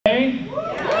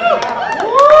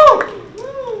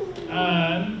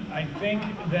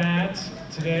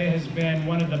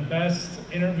the best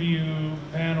interview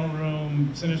panel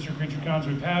room Sinister Creature Cons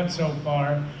we've had so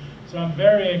far. So I'm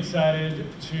very excited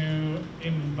to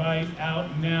invite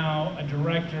out now a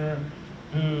director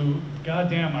who,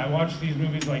 goddamn, I watched these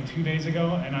movies like 2 days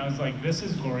ago and I was like, this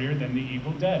is gorier than The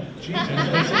Evil Dead. Jesus,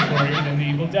 this is gorier than The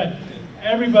Evil Dead.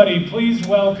 Everybody, please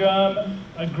welcome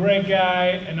a great guy,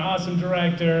 an awesome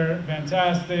director,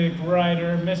 fantastic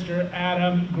writer, Mr.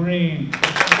 Adam Green.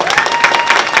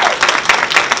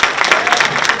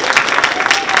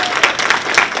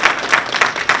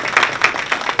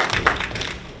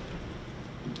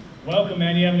 Welcome,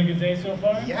 man. You having a good day so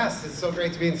far? Yes, it's so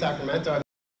great to be in Sacramento. I've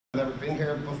never been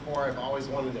here before. I've always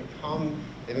wanted to come.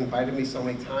 They've invited me so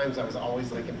many times. I was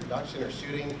always like in production or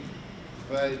shooting.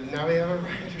 But now we have a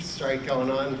writer's strike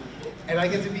going on, and I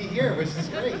get to be here, which is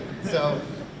great. So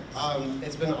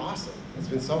it's been awesome. It's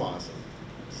been so awesome.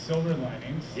 Silver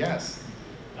linings. Yes.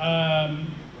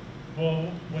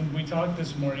 Well, when we talked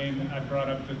this morning, I brought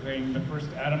up the thing. The first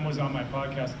Adam was on my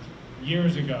podcast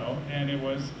years ago, and it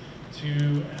was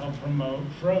to help promote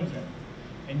Frozen.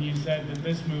 And you said that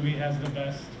this movie has the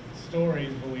best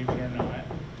stories, believe it or not.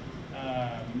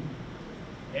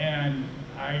 And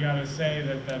I gotta say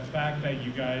that the fact that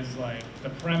you guys, like, the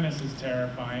premise is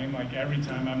terrifying. Like, every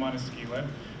time I'm on a ski lift,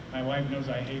 my wife knows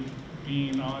I hate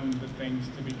being on the things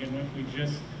to begin with. We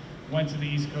just went to the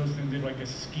East Coast and did like a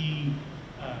ski,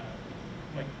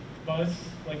 like bus,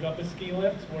 like up a ski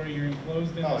lift where you're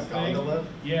enclosed in this thing. Gondola?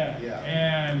 Yeah.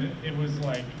 And it was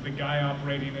like the guy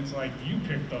operating, it's like, you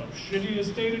picked the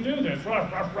shittiest day to do this.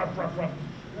 Ruff, ruff, ruff, ruff, ruff.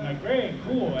 I'm like, great,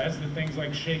 cool, as the thing's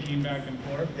like shaking back and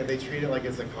forth. Yeah, they treat it like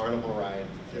it's a carnival ride.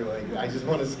 They're like, I just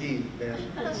want to ski,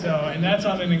 man. So, and that's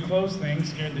on an enclosed thing,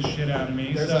 scared the shit out of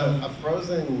me. There's a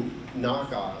Frozen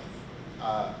knockoff,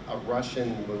 a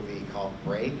Russian movie called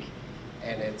Break,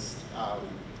 and it's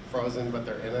Frozen, but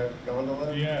they're in a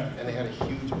gondola. Yeah. And they had a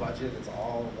huge budget. It's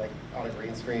all like on a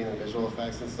green screen and visual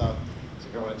effects and stuff. So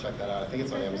if you want to check that out, I think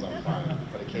it's on Amazon Prime,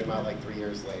 but it came out like 3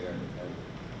 years later. And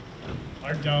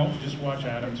or don't, just watch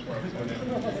Adam's work.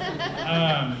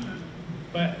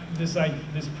 But this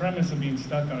premise of being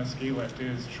stuck on a ski lift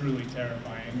is truly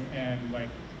terrifying and like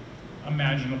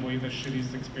imaginably the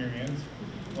shittiest experience.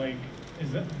 Like,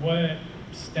 is that what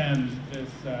stemmed this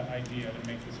idea to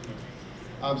make this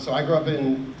movie? So I grew up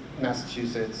in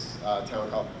Massachusetts, a town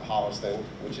called Holliston,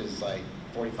 which is like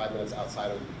 45 minutes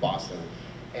outside of Boston.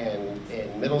 And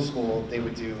in middle school, they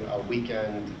would do a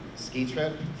weekend ski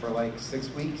trip for like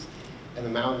 6 weeks. And the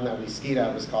mountain that we skied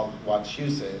at was called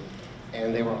Wachusett.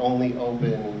 And they were only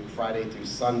open Friday through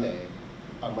Sunday,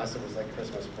 unless it was like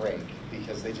Christmas break,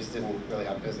 because they just didn't really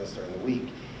have business during the week.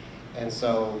 And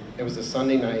so it was a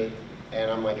Sunday night,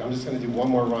 and I'm like, I'm just gonna do one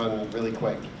more run really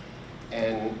quick.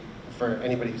 And for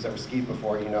anybody who's ever skied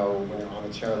before, you know, when you're on a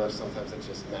chairlift, sometimes it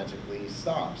just magically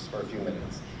stops for a few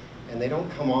minutes. And they don't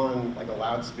come on like a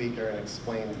loudspeaker and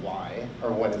explain why or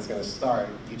when it's gonna start.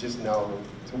 You just know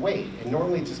to wait. And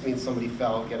normally it just means somebody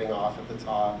fell getting off at the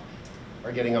top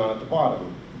or getting on at the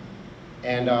bottom.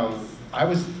 And I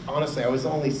was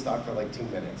only stuck for like 2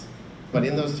 minutes. But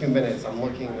in those 2 minutes, I'm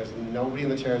looking, there's nobody in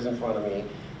the chairs in front of me.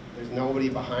 There's nobody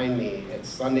behind me. It's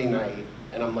Sunday night,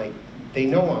 and I'm like, they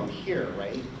know I'm here,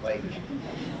 right? Like,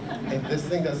 if this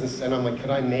thing doesn't, and I'm like, could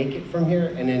I make it from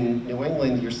here? And in New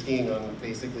England, you're skiing on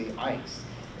basically ice.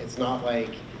 It's not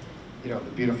like, you know,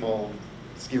 the beautiful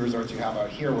ski resorts you have out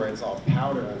here where it's all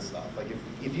powder and stuff. Like,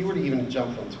 if you were to even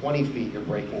jump from 20 feet, you're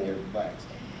breaking your legs.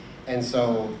 And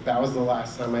so that was the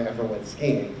last time I ever went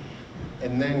skiing.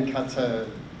 And then cut to,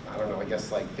 I don't know, I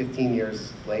guess like 15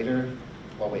 years later.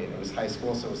 Well, wait, it was high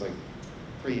school, so it was like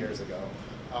 3 years ago.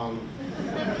 I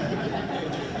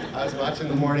was watching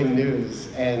the morning news,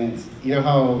 and you know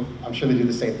how, I'm sure they do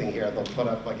the same thing here, they'll put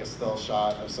up like a still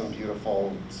shot of some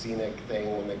beautiful scenic thing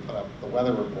when they put up the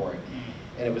weather report.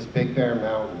 And it was Big Bear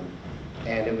Mountain,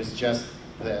 and it was just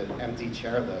the empty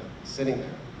chairlift sitting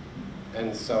there.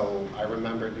 And so I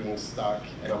remembered being stuck,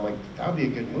 and I'm like, that would be a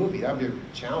good movie, that would be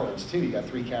a challenge too. You got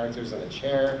 3 characters in a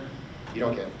chair, you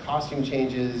don't get costume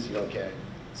changes, you don't get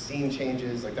scene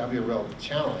changes, like that would be a real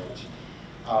challenge.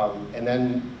 And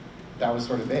then that was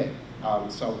sort of it.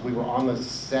 So we were on the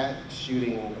set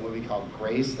shooting a movie called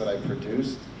Grace that I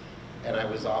produced, and I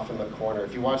was off in the corner.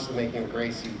 If you watch the making of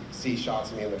Grace, you see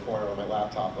shots of me in the corner on my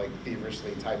laptop, like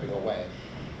feverishly typing away.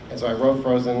 And so I wrote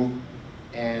Frozen,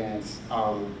 and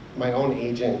my own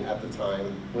agent at the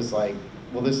time was like,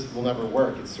 well, this will never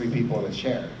work. It's 3 people in a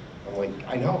chair. I'm like,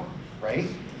 I know, right?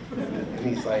 And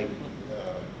he's like,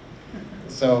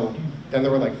 so then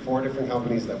there were like 4 different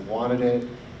companies that wanted it,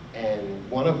 and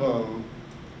one of them,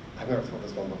 I've never told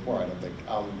this one before, I don't think,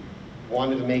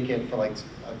 wanted to make it for like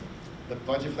the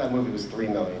budget for that movie was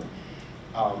 $3 million.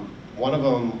 One of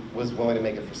them was willing to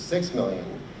make it for $6 million,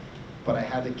 but I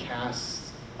had to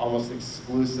cast almost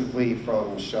exclusively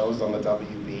from shows on the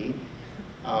WB,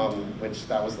 which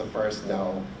that was the first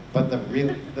no. But the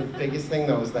biggest thing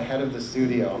though was the head of the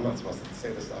studio, I'm not supposed to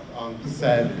say this stuff,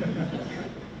 said,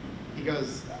 he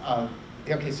goes,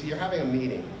 okay, so you're having a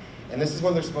meeting, and this is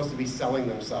when they're supposed to be selling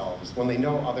themselves, when they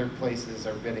know other places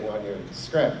are bidding on your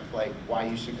script, like why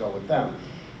you should go with them.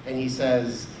 And he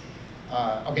says,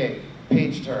 okay,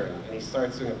 page turn, and he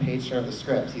starts doing a page turn of the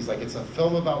script. He's like, it's a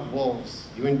film about wolves.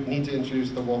 You need to introduce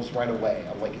the wolves right away.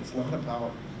 I'm like, it's not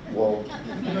about wolves.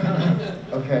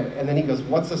 Okay, and then he goes,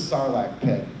 what's a sarlacc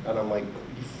pit? And I'm like,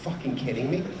 are you fucking kidding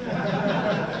me?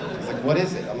 He's like, what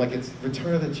is it? I'm like, it's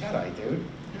Return of the Jedi, dude.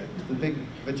 The big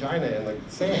vagina in the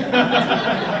sand.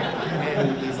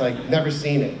 And he's like, never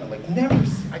seen it. I'm like,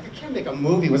 I can't make a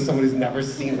movie with someone who's never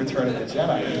seen Return of the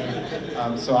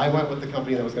Jedi. So I went with the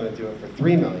company that was going to do it for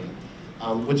 $3 million,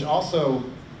 which also,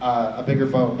 a bigger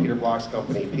boat, Peter Block's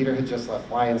company. Peter had just left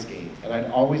Lionsgate, and I'd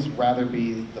always rather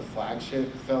be the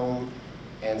flagship film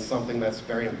and something that's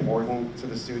very important to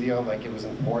the studio. Like, it was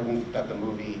important that the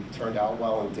movie turned out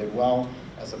well and did well,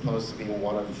 as opposed to being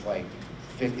one of like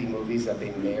 50 movies that they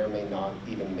may or may not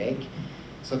even make.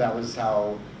 So that was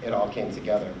how it all came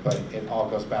together. But it all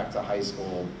goes back to high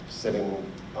school, sitting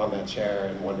on that chair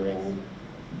and wondering,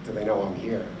 do they know I'm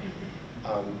here?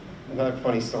 Another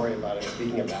funny story about it,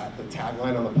 speaking of that, the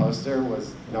tagline on the poster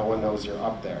was, no one knows you're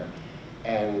up there.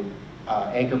 And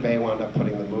Anchor Bay wound up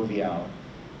putting the movie out.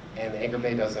 And Anchor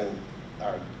Bay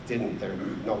didn't, they're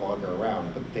no longer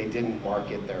around, but they didn't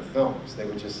market their films. They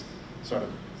would just sort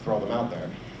of throw them out there.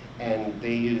 And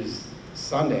they used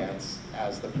Sundance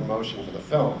as the promotion for the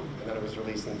film, and then it was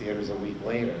released in theaters a week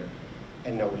later,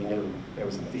 and nobody knew it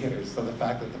was in theaters. So the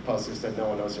fact that the poster said no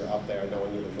one knows you're up there, no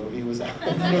one knew the movie was out.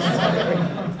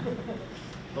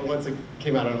 But once it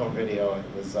came out on home video,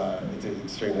 it did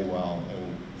extremely well,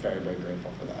 and very, very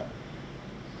grateful for that.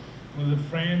 Well, the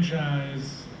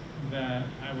franchise that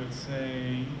I would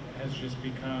say has just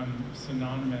become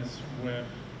synonymous with,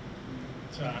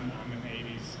 so I'm an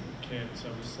 80s kid, so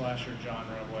the slasher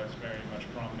genre was very much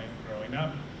prominent growing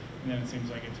up, and then it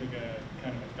seems like it took a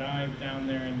kind of a dive down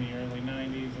there in the early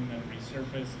 90s and then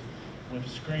resurfaced with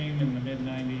Scream in the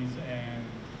mid-90s, and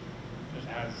it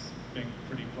has been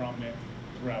pretty prominent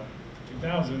throughout the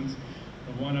 2000s.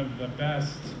 But one of the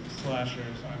best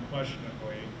slashers,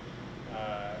 unquestionably,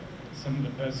 some of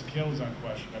the best kills,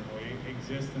 unquestionably,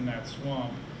 exist in that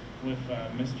swamp with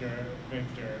Mr.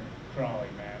 Victor Crawley,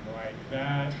 man. Like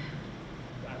that,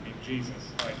 I mean,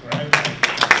 Jesus, like, right?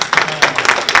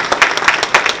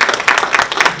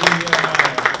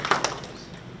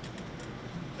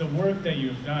 The work that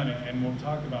you've done, and we'll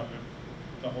talk about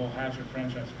the whole Hatchet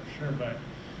franchise for sure, but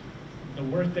the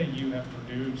work that you have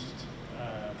produced,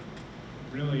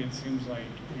 really, it seems like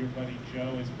your buddy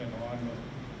Joe has been along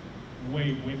the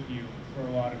way with you for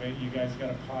a lot of it. You guys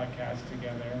got a podcast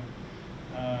together.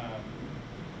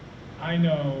 I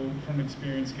know from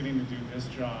experience getting to do this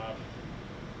job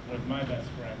with my best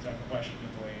friends,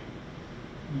 unquestionably,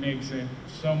 makes it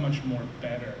so much more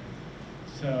better.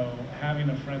 So having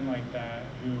a friend like that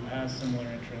who has similar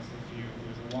interests as you,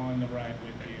 who's along the ride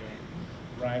with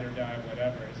you, ride or die,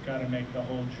 whatever, it's got to make the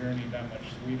whole journey that much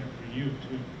sweeter for you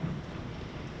too.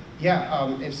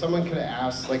 Yeah, if someone could have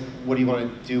asked, like, what do you want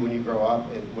to do when you grow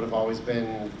up, it would have always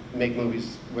been make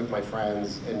movies with my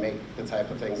friends and make the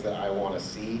type of things that I want to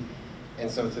see. And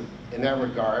so in that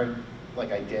regard,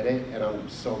 like, I did it, and I'm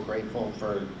so grateful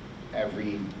for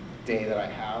every day that I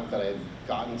have that I've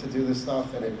gotten to do this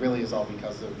stuff, and it really is all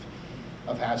because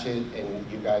of Hatchet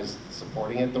and you guys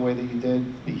supporting it the way that you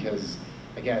did, because,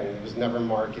 again, it was never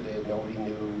marketed, nobody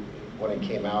knew when it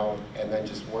came out, and then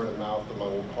just word of mouth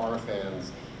among horror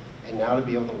fans. And now to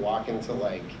be able to walk into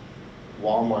like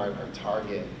Walmart or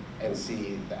Target and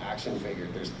see the action figure,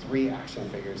 there's 3 action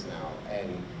figures now,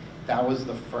 and that was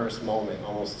the first moment,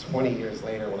 almost 20 years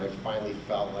later, when I finally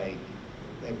felt like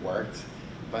it worked.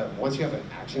 But once you have an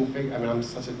action figure, I mean, I'm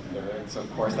such a nerd, so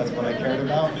of course that's what I cared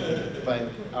about, but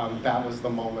that was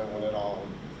the moment when it all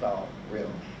felt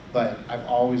real. But I've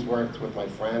always worked with my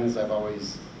friends, I've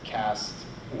always cast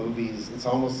movies. It's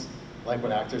almost like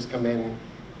when actors come in,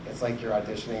 it's like you're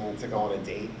auditioning to go on a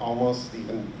date, almost,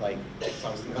 even like, it's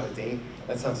obviously not a date.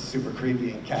 That sounds super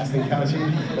creepy and casting couchy.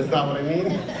 That's not what I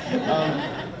mean.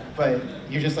 But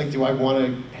you're just like, do I want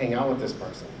to hang out with this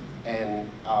person? And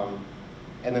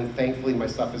then thankfully my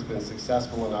stuff has been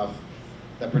successful enough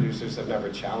that producers have never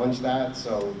challenged that.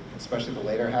 So especially the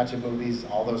later Hatchet movies,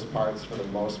 all those parts, for the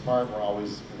most part, were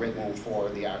always written for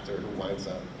the actor who winds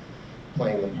up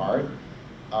playing the part.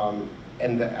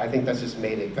 And I think that's just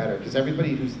made it better, because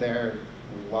everybody who's there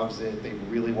loves it. They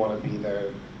really want to be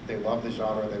there. They love the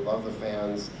genre. They love the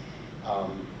fans.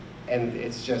 And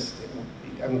it's just,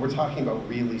 I mean, we're talking about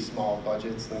really small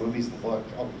budgets. The movies look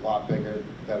a lot bigger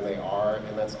than they are,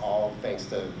 and that's all thanks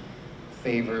to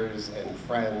favors and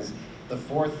friends. The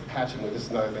fourth Hatchet movie, this is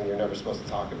another thing you're never supposed to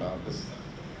talk about. This,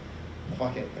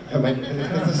 fuck it.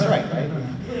 It's a strike, right?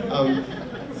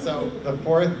 So the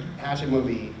fourth Hatchet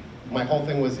movie, my whole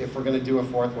thing was, if we're going to do a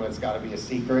fourth one, it's got to be a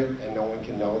secret and no one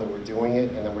can know that we're doing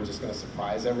it, and then we're just going to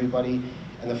surprise everybody.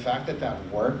 And the fact that that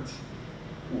worked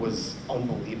was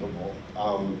unbelievable.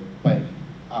 But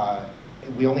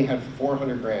we only had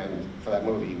 400 grand for that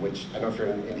movie, which I know if you're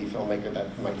an indie filmmaker,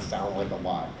 that might sound like a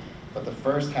lot. But the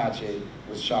first Hatchet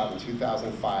was shot in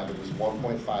 2005. It was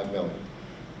 1.5 million.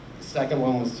 The second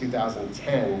one was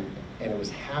 2010, and it was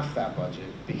half that budget,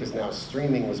 because now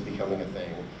streaming was becoming a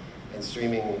thing. And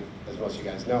streaming, as most of you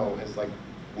guys know, has like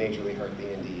majorly hurt the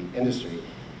indie industry.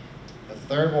 The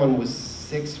third one was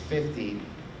 650,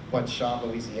 but shot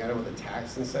in Louisiana with a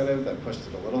tax incentive that pushed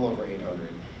it a little over 800.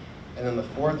 And then the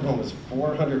fourth one was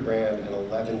 400 grand in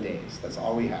 11 days. That's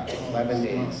all we had, 11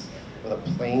 days, with a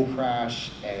plane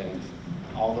crash and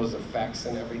all those effects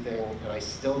and everything. And I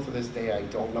still, to this day, I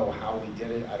don't know how we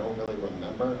did it. I don't really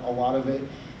remember a lot of it.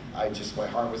 My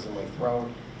heart was in my throat.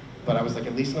 But I was like,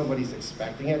 at least nobody's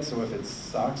expecting it, so if it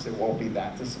sucks, it won't be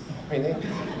that disappointing.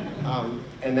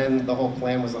 And then the whole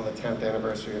plan was, on the 10th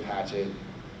anniversary of Hatchet,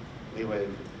 we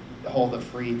would hold a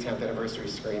free 10th anniversary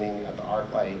screening at the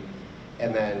ArcLight,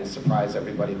 and then surprise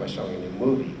everybody by showing a new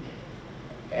movie.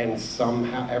 And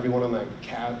somehow, everyone on the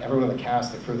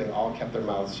cast, the crew, they all kept their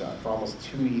mouths shut for almost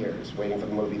 2 years, waiting for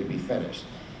the movie to be finished.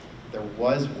 There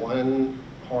was one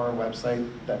horror website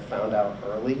that found out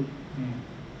early,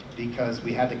 because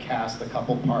we had to cast a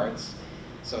couple parts.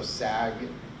 So SAG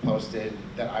posted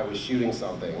that I was shooting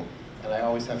something, and I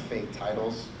always have fake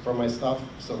titles for my stuff.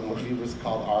 So the movie was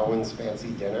called Arwen's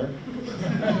Fancy Dinner,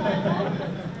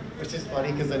 which is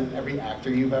funny, because then every actor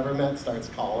you've ever met starts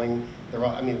calling.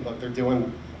 I mean, look,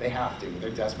 they have to. They're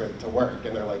desperate to work,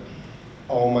 and they're like,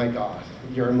 "Oh my God,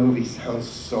 your movie sounds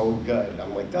so good."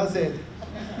 I'm like, "Does it?"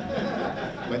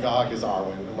 My dog is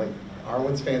Arwen. I'm like,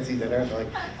 "Arwen's Fancy Dinner?"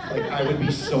 Like I would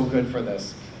be so good for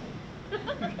this.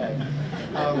 Okay.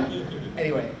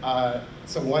 Anyway,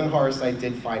 so one horror site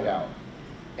did find out,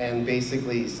 and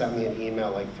basically sent me an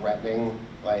email like threatening,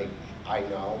 like, I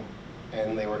know,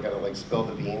 and they were gonna like spill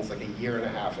the beans like a year and a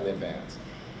half in advance.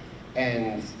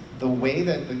 And the way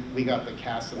that we got the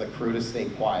cast and the crew to stay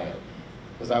quiet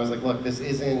was, I was like, look, this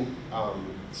isn't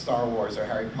Star Wars or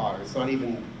Harry Potter. It's not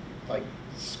even like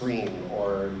Scream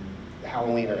or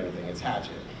Halloween or anything, it's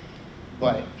Hatchet.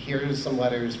 But here's some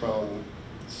letters from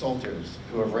soldiers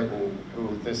who have written,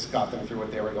 who this got them through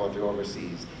what they were going through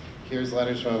overseas. Here's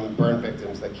letters from burn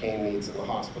victims that Kane meets in the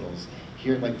hospitals.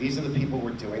 Here, like, these are the people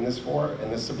we're doing this for,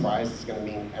 and this surprise is gonna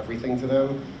mean everything to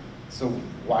them. So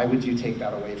why would you take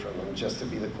that away from them just to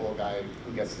be the cool guy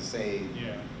who gets to say,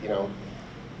 you know,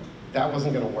 that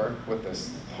wasn't gonna work with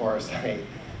this horror site.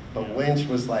 But Lynch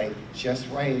was like, just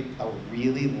write a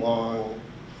really long,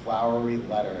 flowery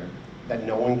letter that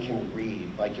no one can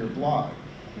read, like your blog.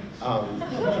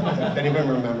 If anyone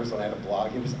remembers when I had a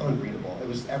blog, it was unreadable. It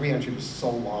was, every entry was so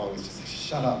long, it's just like,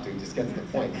 shut up, dude, just get to the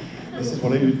point. This is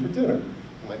what I eat for dinner.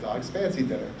 My dog's fancy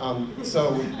dinner.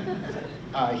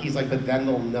 He's like, but then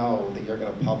they'll know that you're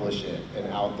gonna publish it and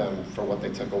out them for what they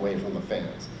took away from the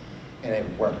fans. And it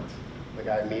worked. The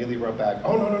guy immediately wrote back,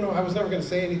 oh, no, I was never gonna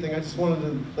say anything. I just wanted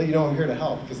to let you know I'm here to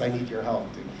help, because I need your help,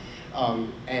 dude.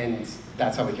 And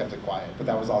that's how we kept it quiet. But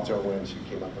that was all Joe Lynch who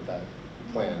came up with that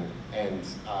plan. And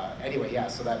anyway, yeah,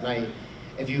 so that night,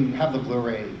 if you have the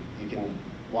Blu-ray, you can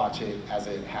watch it as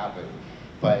it happened.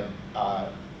 But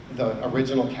the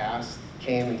original cast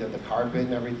came and did the carpet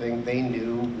and everything. They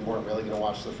knew we weren't really gonna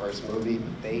watch the first movie,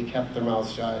 but they kept their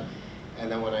mouths shut.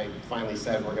 And then when I finally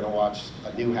said we're gonna watch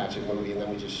a new Hatchet movie, and then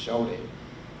we just showed it,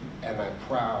 and that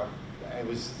crowd, it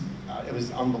was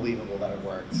unbelievable that it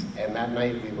worked. And that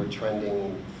night we were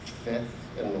trending 5th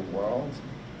in the world,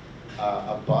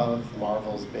 above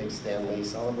Marvel's big Stan Lee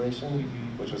celebration,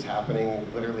 which was happening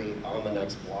literally on the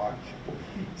next block.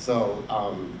 So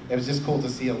it was just cool to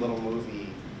see a little movie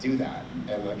do that,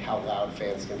 and like how loud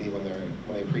fans can be when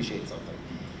they appreciate something.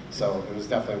 So it was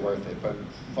definitely worth it. But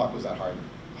fuck, was that hard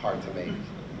to make,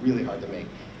 really hard to make.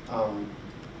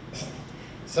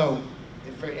 So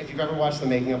if you've ever watched the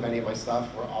making of any of my stuff,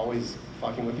 we're always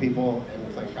fucking with people and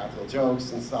we're playing practical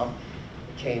jokes and stuff,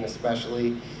 Kane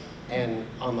especially. And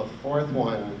on the fourth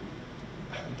one,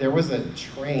 there was a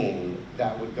train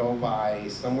that would go by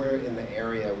somewhere in the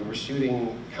area. We were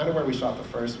shooting kind of where we shot the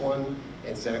first one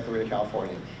in Santa Clarita,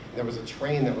 California. And there was a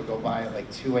train that would go by at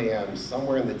like 2 a.m.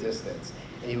 somewhere in the distance,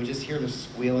 and you would just hear the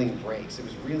squealing brakes. It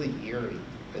was really eerie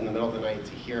in the middle of the night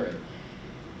to hear it.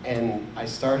 And I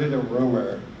started a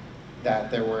rumor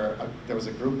that there was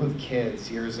a group of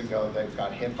kids years ago that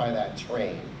got hit by that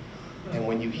train. And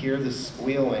when you hear the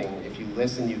squealing, if you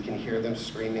listen, you can hear them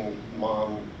screaming,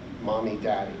 "Mom, Mommy,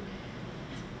 Daddy."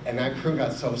 And that crew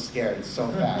got so scared so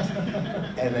fast.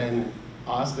 And then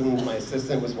Austin, my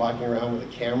assistant, was walking around with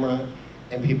a camera,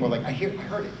 and people were like, I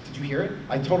heard it. Did you hear it?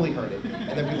 I totally heard it.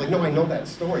 And then people were like, no, I know that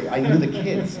story. I knew the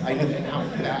kids. I knew and how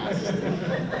fast.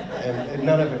 And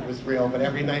none of it was real, but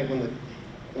every night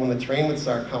when the train would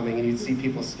start coming and you'd see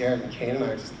people scared, and Kane and I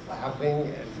were just laughing,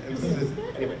 and it was just,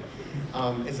 anyway.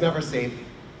 It's never safe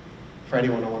for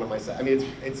anyone on one of my sets. I mean,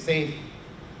 it's safe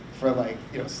for, like,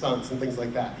 you know, stunts and things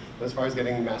like that. But as far as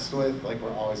getting messed with, like,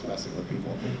 we're always messing with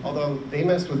people. Although they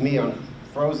messed with me on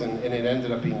Frozen, and it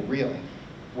ended up being real.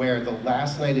 Where the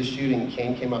last night of shooting,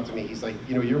 Kane came up to me, he's like,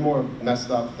 you know, you're more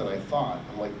messed up than I thought.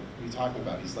 I'm like, what are you talking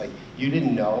about? He's like, you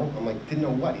didn't know? I'm like, didn't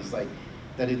know what? He's like,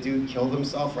 that a dude killed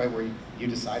himself right where you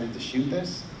decided to shoot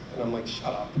this? And I'm like,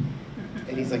 shut up.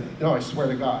 And he's like, no, I swear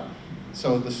to God.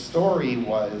 So the story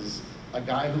was a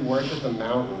guy who worked at the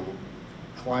mountain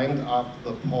climbed up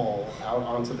the pole out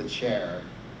onto the chair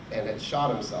and had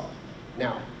shot himself.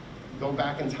 Now, go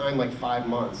back in time like 5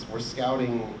 months. We're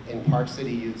scouting in Park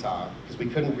City, Utah, because we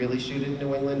couldn't really shoot it in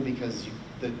New England because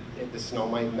the snow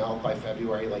might melt by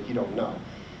February, like you don't know.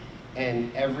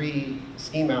 And every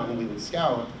ski mountain we would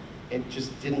scout, it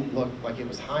just didn't look like it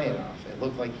was high enough. It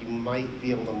looked like you might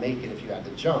be able to make it if you had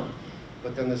to jump.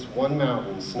 But then this one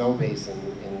mountain, Snow Basin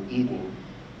in Eden,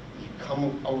 you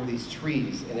come over these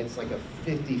trees and it's like a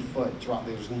 50-foot drop.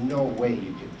 There's no way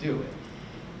you could do it.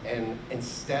 And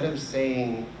instead of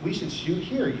saying, we should shoot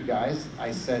here, you guys,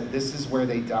 I said, this is where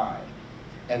they die.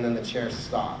 And then the chair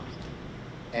stopped.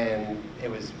 And it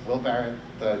was Will Barrett,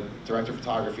 the director of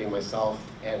photography, and myself,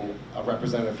 and a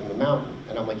representative from the mountain.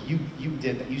 And I'm like, you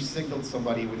did that. You signaled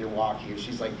somebody with your walkie.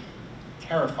 She's like,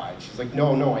 terrified. She's like,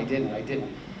 no, I didn't.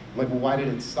 I'm like, well, why did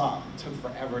it stop? It took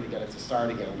forever to get it to start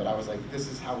again. But I was like, this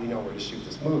is how we know where to shoot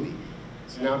this movie.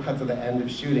 So now cut to the end of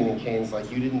shooting, and Kane's like,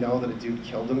 you didn't know that a dude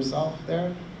killed himself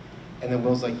there? And then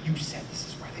Will's like, you said this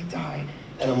is where they die.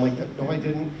 And I'm like, no, I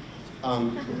didn't.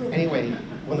 Anyway,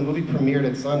 when the movie premiered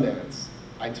at Sundance,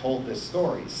 I told this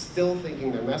story, still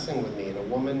thinking they're messing with me, and a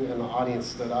woman in the audience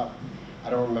stood up. I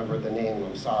don't remember the name,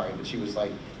 I'm sorry, but she was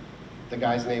like, the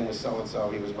guy's name was so-and-so,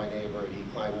 he was my neighbor, he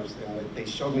climbed, and they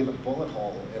showed me the bullet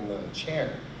hole in the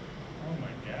chair. Oh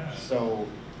my God. So,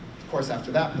 of course,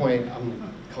 after that point,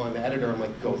 I'm calling the editor, I'm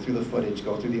like, go through the footage,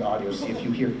 go through the audio, see if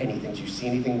you hear anything. Do you see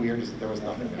anything weird? He said, there was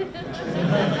nothing there.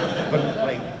 But,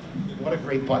 like, what a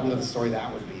great button to the story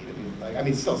that would be. To be like, I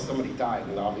mean, still, somebody died,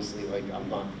 and obviously, like, I'm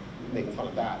not making fun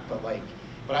of that, but, like,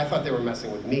 but I thought they were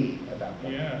messing with me at that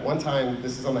point. Yeah. One time,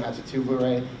 this is on the Hatchet 2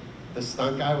 Blu-ray, the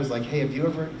stunt guy was like, hey, have you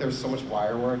ever, there was so much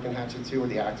wire work in Hatchet 2 where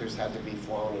the actors had to be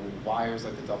flown in wires,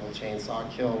 like the double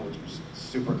chainsaw kill, which was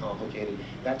super complicated.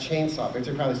 That chainsaw,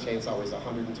 Victor Crowley's chainsaw weighs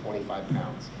 125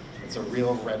 pounds. It's a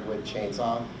real redwood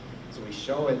chainsaw. So we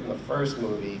show it in the first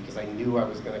movie because I knew I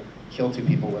was going to kill 2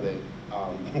 people with it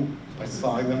by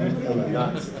sawing them in the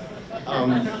nuts.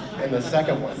 In the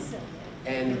second one.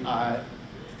 And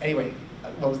anyway,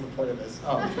 what was the point of this?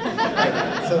 Oh,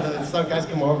 right. So the stunt guys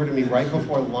come over to me right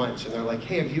before lunch, and they're like,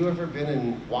 hey, have you ever been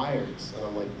in wires? And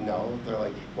I'm like, no. They're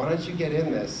like, why don't you get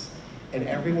in this? And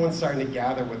everyone's starting to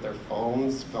gather with their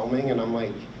phones, filming, and I'm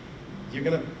like, you're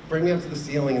gonna bring me up to the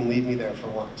ceiling and leave me there for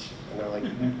lunch? And they're like,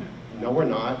 no, we're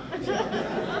not.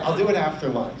 I'll do it after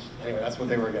lunch. Anyway, that's what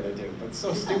they were gonna do. But it's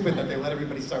so stupid that they let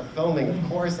everybody start filming. Of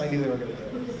course I knew they were gonna do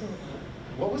it.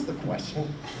 What was the question?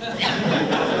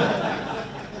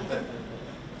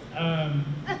 I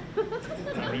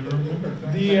don't even remember.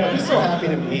 I'm just so happy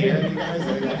to be here, you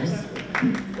guys.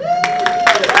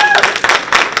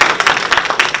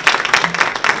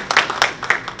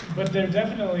 But they're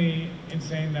definitely in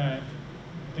saying that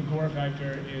the gore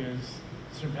factor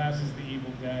surpasses The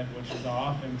Evil Dead, which is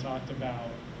often talked about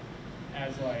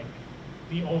as like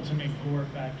the ultimate gore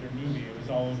factor movie. It was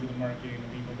all over the marketing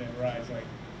of Evil Dead Rise, like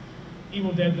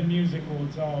Evil Dead the musical,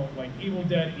 it's all like Evil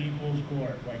Dead equals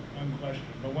gore, like unquestioned.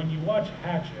 But when you watch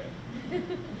Hatchet,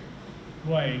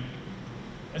 like,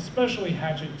 especially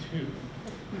Hatchet 2,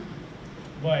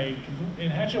 like in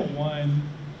Hatchet 1,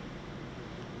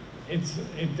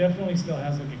 it definitely still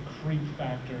has like a creep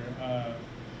factor of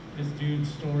this dude's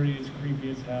story is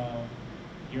creepy as hell.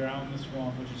 You're out in the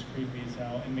swamp, which is creepy as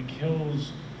hell, and the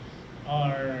kills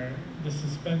the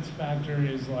suspense factor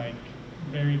is like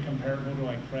very comparable to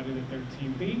like Friday the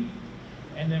 13th.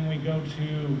 And then we go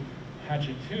to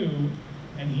Hatchet 2,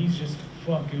 and he's just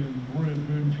fucking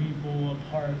ripping people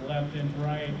apart left and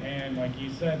right. And like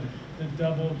you said, the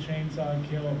double chainsaw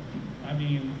kill, I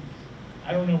mean,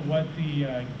 I don't know what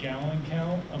the gallon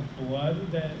count of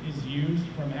blood that is used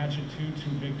from Hatchet 2 to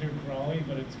Victor Crawley,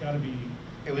 but it's gotta be...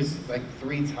 It was like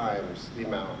 3 times the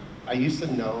amount. I used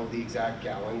to know the exact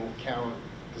gallon count,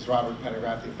 because Robert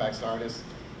Pendergraft, the effects artist,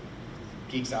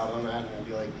 geeks out on that, and I'd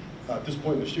be like, at this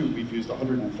point in the shoot, we've used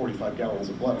 145 gallons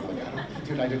of blood. I'm like,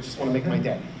 dude, I just want to make my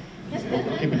day. He's like,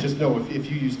 okay, but just know,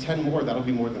 if you use 10 more, that'll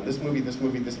be more than this movie, this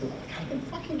movie, this movie. I'm like, I don't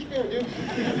fucking care, dude.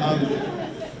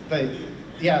 But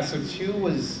yeah, so 2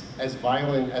 was as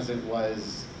violent as it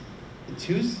was.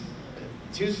 2's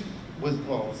was,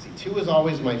 well, let's see, 2 was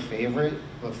always my favorite,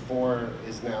 but 4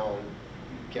 is now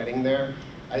getting there.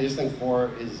 I just think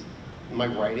 4 is, my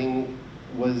writing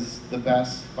was the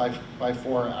best by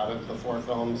 4 out of the 4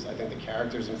 films. I think the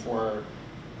characters in 4,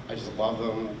 I just love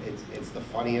them. It's the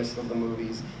funniest of the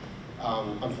movies.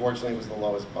 Unfortunately, it was the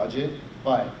lowest budget,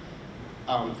 but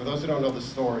for those who don't know the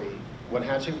story, when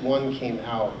Hatchet 1 came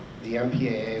out, the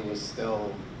MPAA was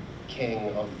still king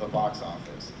of the box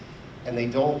office. And they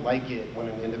don't like it when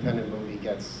an independent movie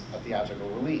gets a theatrical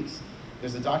release.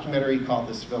 There's a documentary called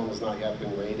This Film Has Not Yet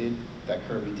Been Rated that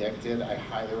Kirby Dick did. I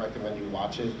highly recommend you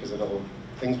watch it, because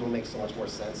things will make so much more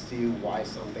sense to you, why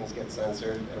some things get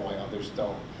censored and why others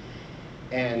don't.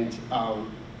 And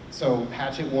so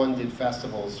Hatchet 1 did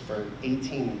festivals for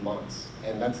 18 months.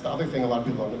 And that's the other thing a lot of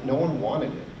people don't know. No one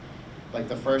wanted it. Like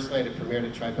the first night it premiered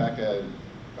at Tribeca,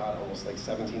 God, almost like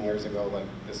 17 years ago, like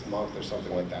this month or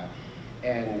something like that.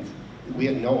 And we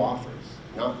had no offers.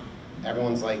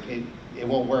 Everyone's like, it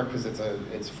won't work because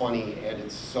it's funny and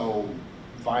it's so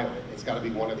violent. It's got to be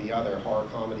one or the other. Horror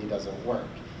comedy doesn't work.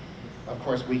 Of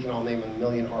course, we can all name a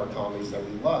million horror comedies that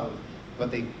we love, but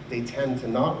they tend to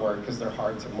not work because they're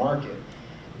hard to market.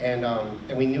 And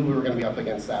we knew we were going to be up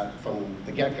against that from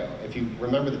the get-go. If you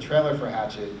remember the trailer for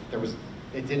Hatchet,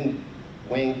 it didn't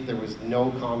wink. There was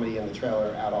no comedy in the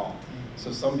trailer at all.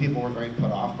 So some people were very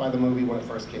put off by the movie when it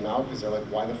first came out, because they're like,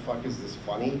 why the fuck is this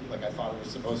funny? Like, I thought it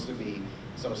was supposed to be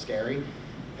so scary,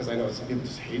 because I know some people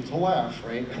just hate to laugh,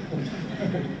 right?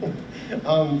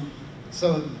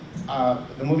 So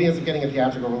the movie ends up getting a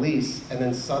theatrical release, and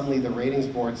then suddenly the ratings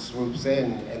board swoops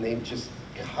in, and they just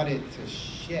cut it to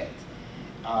shit.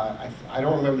 I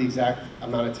don't remember the exact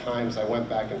amount of times I went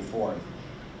back and forth.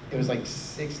 It was like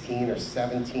 16 or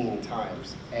 17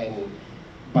 times, and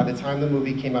by the time the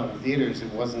movie came out in theaters, it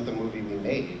wasn't the movie we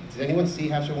made. Did anyone see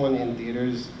Hatchet 1 in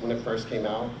theaters when it first came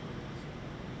out?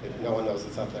 If no one knows,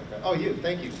 it's up there. Oh, you,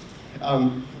 thank you.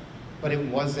 But it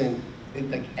wasn't,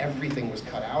 like everything was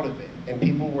cut out of it. And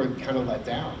people were kind of let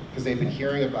down, because they've been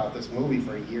hearing about this movie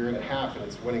for a year and a half, and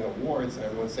it's winning awards, and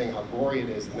everyone's saying how gory it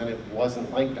is, and then it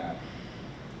wasn't like that.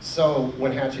 So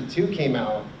when Hatchet 2 came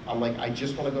out, I'm like, I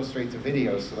just want to go straight to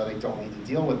video so that I don't need to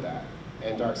deal with that.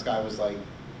 And Dark Sky was like,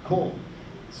 cool.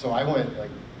 So I went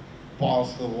like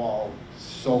balls to the wall,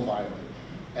 so violent.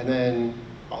 And then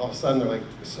all of a sudden they're like,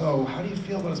 so how do you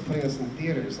feel about us putting this in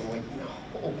theaters? I'm like,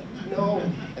 no.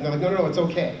 And they're like, no, it's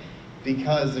okay.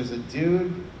 Because there's a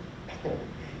dude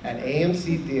at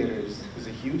AMC Theaters who's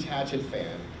a huge Hatchet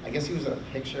fan. I guess he was in a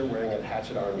picture wearing a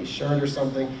Hatchet Army shirt or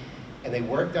something. And they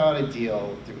worked out a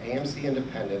deal through AMC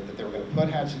Independent that they were going to put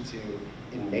Hatchet 2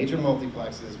 in major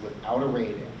multiplexes without a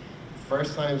rating.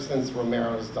 First time since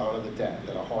Romero's Dawn of the Dead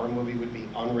that a horror movie would be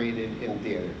unrated in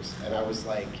theaters. And I was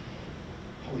like,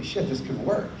 holy shit, this could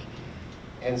work.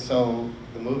 And so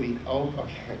the movie, oh,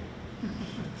 okay.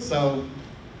 So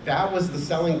that was the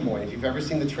selling point. If you've ever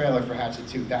seen the trailer for Hatchet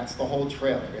 2, that's the whole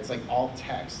trailer. It's like all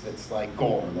text. It's like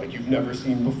gore, like you've never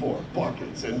seen before.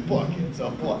 Buckets and buckets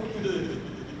of blood.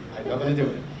 I had nothing to do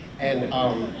with it.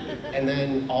 And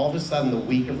then all of a sudden, the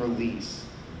week of release,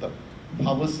 the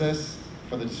publicist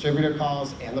for the distributor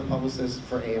calls and the publicist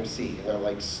for AMC, and they're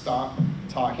like, stop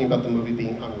talking about the movie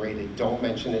being unrated, don't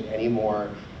mention it anymore.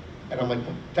 And I'm like,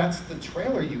 well, that's the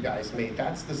trailer you guys made,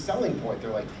 that's the selling point.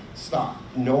 They're like, stop,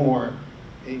 no more,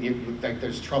 like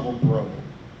there's trouble brewing,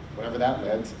 whatever that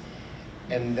meant.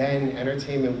 And then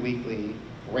Entertainment Weekly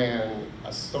ran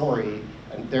a story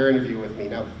and their interview with me.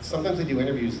 Now, sometimes they do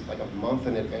interviews like a month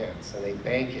in advance, and they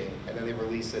bank it, and then they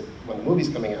release it when the movie's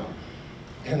coming out.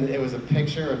 And it was a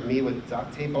picture of me with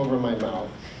duct tape over my mouth,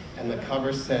 and the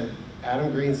cover said,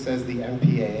 Adam Green says the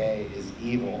MPAA is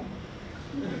evil.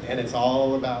 And it's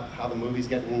all about how the movie's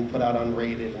getting put out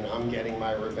unrated, and I'm getting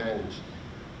my revenge.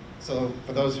 So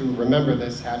for those who remember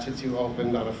this, Hatchet 2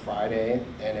 opened on a Friday,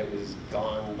 and it was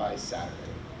gone by Saturday.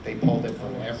 They pulled it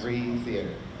from every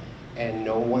theater. And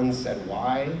no one said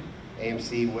why.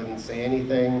 AMC wouldn't say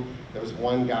anything. There was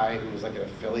one guy who was like an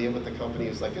affiliate with the company. He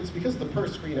was like, it's because the per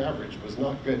screen average was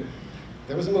not good.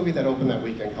 There was a movie that opened that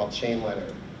weekend called Chain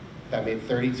Letter that made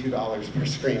 $32 per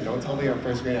screen. Don't tell me our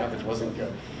per screen average wasn't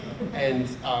good. And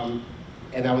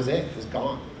that was it was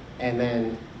gone. And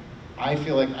then I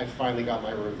feel like I finally got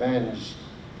my revenge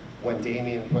when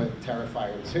Damien put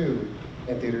Terrifier 2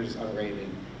 in theaters unrated.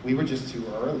 We were just too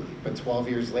early, but 12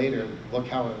 years later, look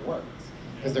how it worked.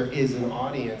 Because there is an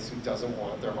audience who doesn't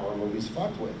want their horror movies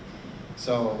fucked with.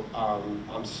 So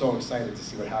I'm so excited to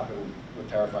see what happened with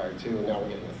Terrifier 2, and now we're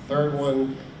getting a third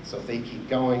one. So if they keep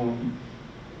going,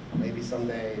 maybe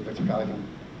someday Victor Crowley can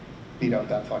beat up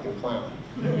that fucking clown.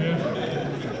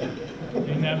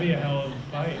 And that'd be a hell of a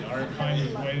fight. Art finds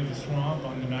his way to the swamp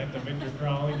on the night that Victor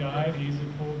Crowley died. He's at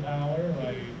full power.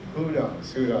 Like, who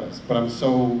knows? Who knows? But I'm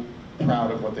so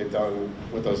proud of what they've done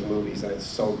with those movies, and it's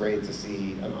so great to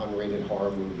see an unrated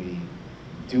horror movie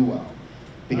do well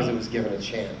because it was given a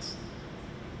chance.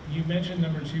 You mentioned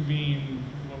number 2 being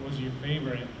what was your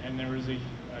favorite, and there was a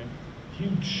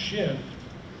huge shift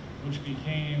which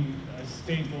became a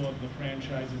staple of the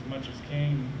franchise as much as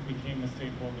King became a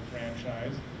staple of the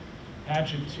franchise.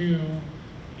 Hatchet 2,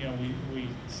 you know, we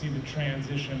see the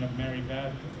transition of Mary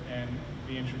Beth and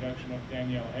the introduction of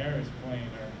Danielle Harris playing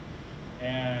her.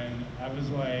 And I was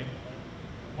like,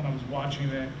 when I was watching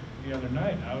it the other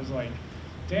night, I was like,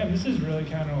 damn, this is really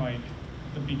kind of like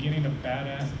the beginning of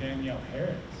badass Danielle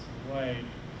Harris. Like,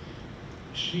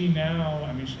 she now,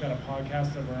 I mean, she's got a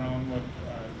podcast of her own with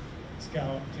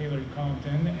Scout Taylor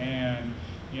Compton, and,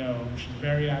 you know, she's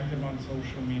very active on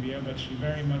social media, but she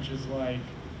very much is like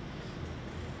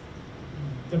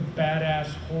the badass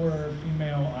horror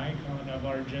female icon of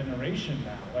our generation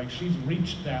now. Like, she's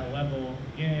reached that level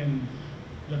in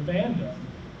the fandom,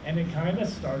 and it kind of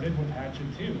started with Hatchet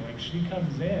 2. Like, she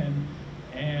comes in,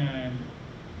 and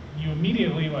you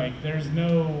immediately, like, there was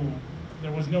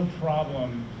no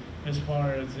problem as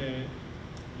far as it,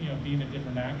 you know, being a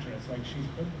different actress. Like, she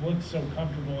looks so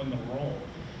comfortable in the role,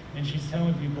 and she's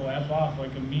telling people F off,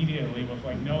 like, immediately with,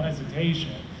 like, no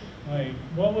hesitation. Like,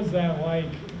 what was that like,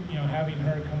 you know, having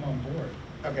her come on board?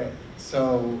 Okay,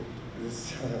 so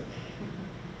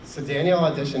Danielle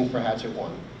auditioned for Hatchet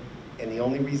 1, and the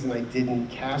only reason I didn't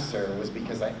cast her was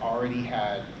because I already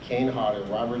had Kane Hodder,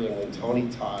 Robert Englund, Tony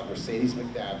Todd, Mercedes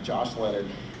McNabb, Josh Leonard.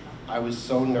 I was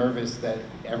so nervous that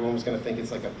everyone was going to think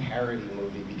it's like a parody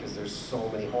movie because there's so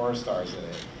many horror stars in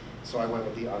it. So I went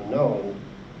with the unknown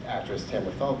actress,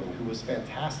 Tamara Feldman, who was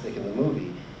fantastic in the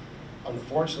movie.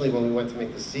 Unfortunately, when we went to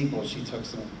make the sequel, she took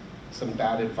some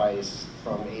bad advice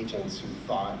from agents who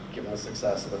thought, given the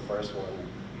success of the first one,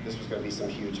 this was going to be some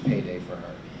huge payday for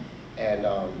her. And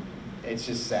it's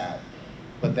just sad.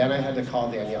 But then I had to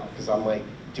call Danielle, because I'm like,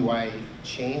 do I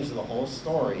change the whole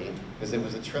story? Because it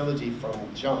was a trilogy from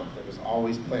jump. It was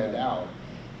always planned out.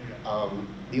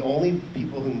 The only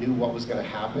people who knew what was going to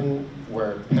happen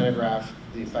were Pentagraph,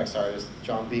 the effects artist,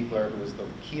 John Beekler, who was the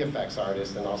key effects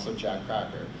artist, and also Jack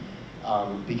Cracker.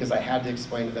 Because I had to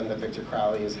explain to them that Victor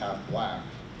Crowley is half black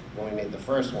when we made the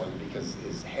first one because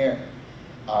his hair.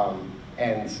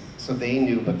 And so they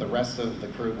knew, but the rest of the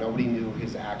crew, nobody knew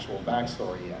his actual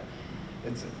backstory yet.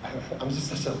 I'm just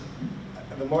such a,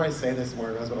 the more I say this, the more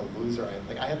I realize what a loser I am.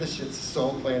 Like, I had this shit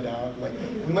so planned out. Like,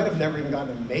 we might have never even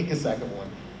gotten to make a second one.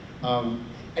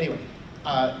 Anyway,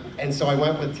 and so I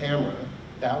went with Tamara.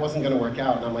 That wasn't going to work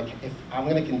out, and I'm like, if I'm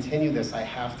going to continue this, I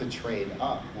have to trade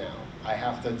up now. I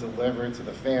have to deliver to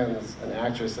the fans an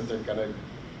actress that they're going to,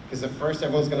 because at first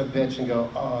everyone's going to bitch and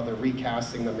go, oh, they're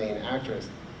recasting the main actress.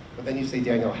 But then you say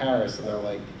Danielle Harris, and they're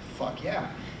like, fuck yeah.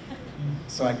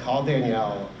 So I called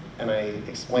Danielle, and I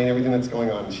explained everything that's going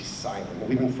on, and she's silent. And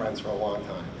we've been friends for a long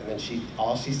time. And then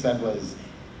all she said was,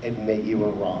 admit you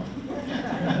were wrong.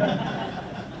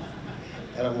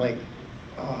 And I'm like,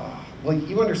 oh, well,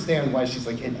 you understand why she's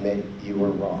like, admit you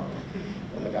were wrong.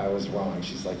 When the guy was wrong,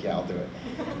 she's like, yeah, I'll do it.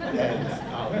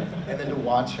 And then to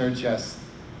watch her just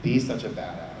be such a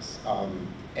badass,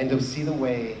 and to see the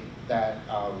way that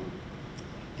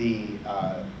the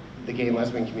gay and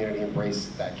lesbian community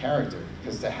embraced that character,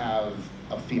 because to have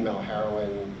a female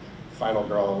heroine, final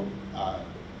girl,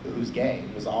 who's gay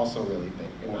was also really big.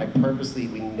 And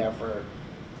we never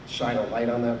shine a light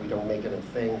on that. We don't make it a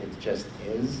thing. It just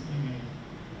is.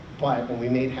 But when we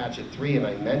made Hatchet 3, and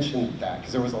I mentioned that,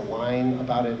 because there was a line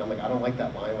about it, and I'm like, I don't like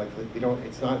that line. Like,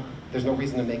 there's no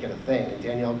reason to make it a thing. And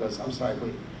Danielle goes, I'm sorry,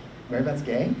 wait, Mary Beth's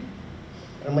gay?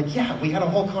 And I'm like, yeah, we had a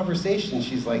whole conversation.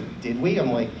 She's like, did we?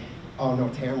 I'm like, oh no,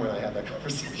 Tamara and I had that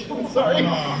conversation. Sorry.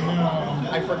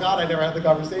 I forgot I never had the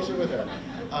conversation with her.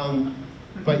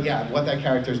 But yeah, what that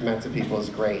character's meant to people is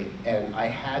great, and I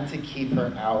had to keep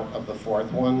her out of the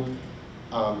fourth one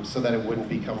so that it wouldn't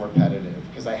become repetitive.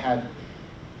 Because I had,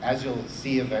 as you'll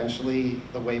see eventually,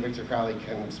 the way Victor Crowley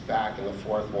comes back in the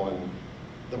fourth one,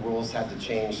 the rules had to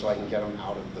change so I can get him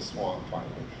out of the swamp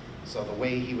finally. So the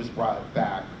way he was brought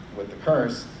back with the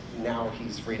curse, now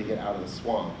he's free to get out of the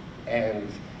swamp. And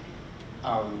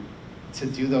to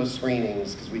do those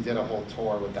screenings, because we did a whole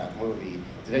tour with that movie.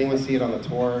 Did anyone see it on the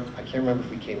tour? I can't remember if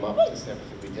we came up to stuff,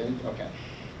 if we did, okay.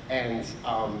 And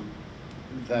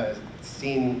the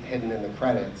scene hidden in the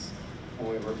credits, when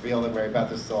we reveal that Mary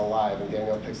Beth is still alive, and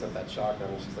Danielle picks up that shotgun,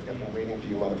 and she's like, I've been waiting for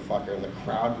you, motherfucker, and the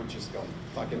crowd would just go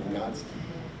fucking nuts.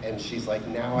 And she's like,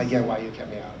 now I get why you kept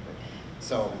me out of it.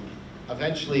 So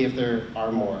eventually, if there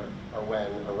are more, or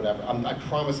when, or whatever, I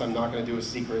promise I'm not going to do a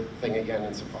secret thing again,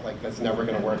 and like that's never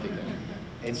going to work again.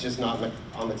 It's just not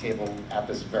on the table at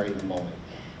this very moment.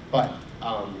 But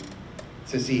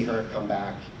to see her come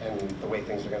back and the way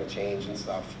things are going to change and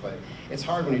stuff, but it's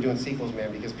hard when you're doing sequels,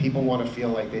 man, because people want to feel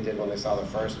like they did when they saw the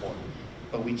first one.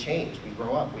 But we change, we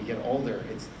grow up, we get older,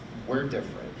 we're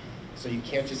different. So you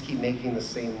can't just keep making the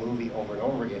same movie over and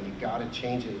over again. You got to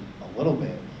change it a little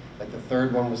bit. Like the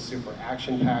third one was super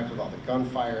action-packed with all the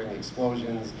gunfire and the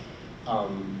explosions.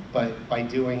 But by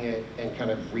doing it and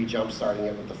kind of re-jump-starting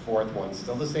it with the fourth one,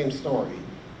 still the same story,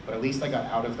 but at least I got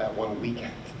out of that one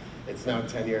weekend. It's now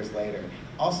 10 years later.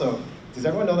 Also, does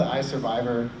everyone know that I,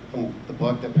 Survivor, from the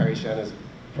book that Perry Shen is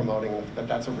promoting, that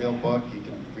that's a real book? You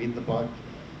can read the book,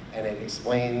 and it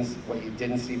explains what you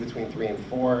didn't see between 3 and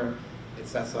 4. It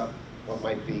sets up what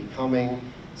might be coming.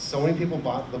 So many people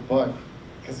bought the book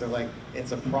because they're like,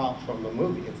 it's a prop from the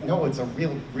movie. No, it's a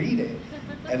real, read it.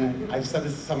 And I've said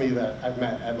this to some of you that I've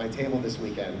met at my table this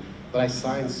weekend, but I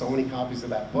signed so many copies of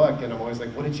that book, and I'm always like,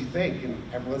 what did you think? And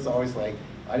everyone's always like,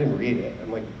 I didn't read it.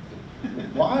 I'm like,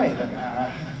 why? Like,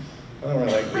 I don't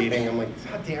really like reading. I'm like,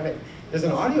 God damn it. There's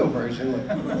an audio version.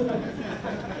 Like,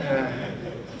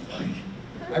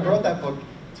 I wrote that book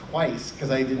twice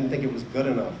because I didn't think it was good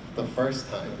enough the first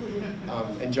time.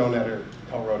 And Joan Etter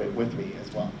co-wrote it with me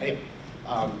as well. Anyway,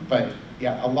 but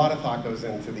yeah, a lot of thought goes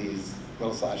into these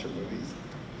little slasher movies.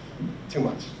 Too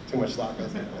much thought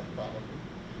goes into it, probably.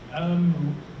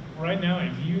 Right now,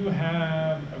 if you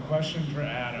have a question for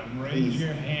Adam, raise Please.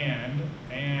 your hand,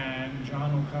 and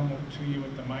John will come up to you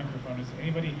with the microphone. Does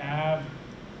anybody have?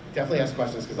 Definitely ask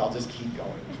questions because I'll just keep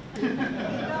going.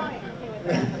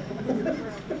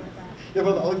 Yeah,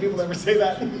 but the only people that ever say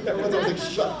that, everyone's always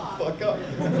like, shut the fuck up.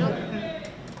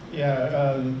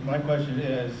 Yeah, my question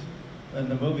is, in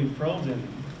the movie Frozen,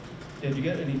 did you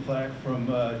get any flack from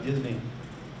Disney?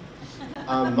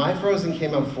 My Frozen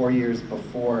came out 4 years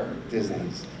before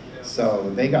Disney's, so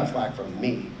they got flack from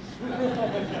me.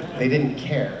 They didn't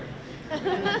care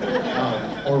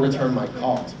or return my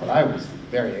calls, but I was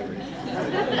very angry.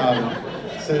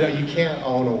 So no, you can't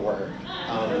own a word.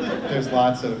 There's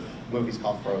lots of movies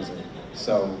called Frozen,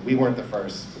 so we weren't the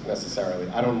first necessarily.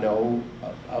 I don't know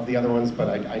of the other ones, but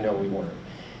I know we weren't.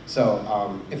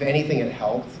 So if anything, it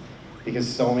helped because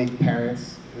so many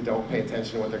parents who don't pay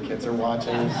attention to what their kids are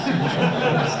watching.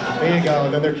 There you go,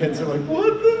 and then their kids are like,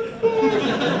 what the fuck?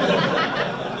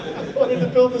 I wanted to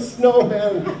build a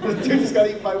snowman. This dude just got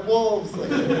eaten by wolves. Like,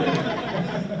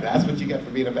 that's what you get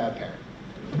for being a bad parent.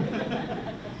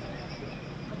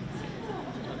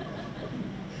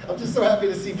 I'm just so happy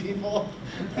to see people.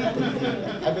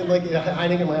 I've been like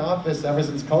hiding in my office ever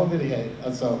since COVID hit.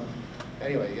 And so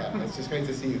anyway, yeah, it's just great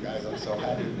to see you guys. I'm so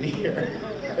happy to be here.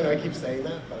 I know I keep saying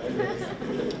that, but I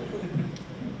really...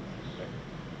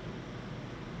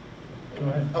 Go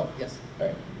ahead. Oh, yes. All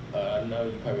right. I know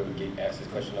you probably would get asked this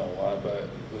question a lot, but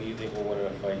who do you think will win in a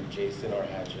fight, Jason or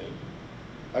Hatchet?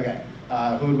 Okay,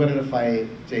 who would win in a fight,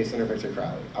 Jason or Victor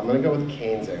Crowley? I'm gonna go with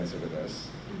Kane's answer to this,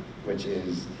 which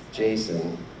is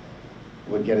Jason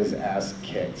would get his ass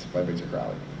kicked by Victor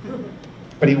Crowley.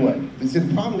 But he would. See,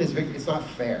 the problem is it's not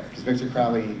fair, because Victor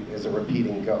Crowley is a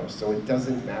repeating ghost, so it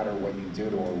doesn't matter what you do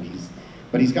to him.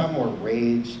 But he's got more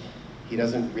rage. He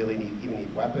doesn't really even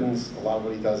need weapons. A lot of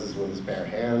what he does is with his bare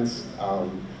hands.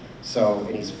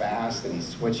 And he's fast, and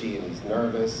he's twitchy, and he's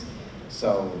nervous.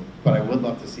 But I would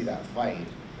love to see that fight.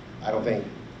 I don't think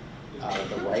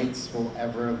the rights will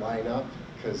ever line up,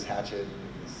 because Hatchet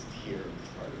is here.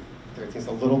 13's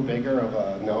a little bigger of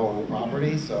a known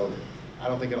property, so I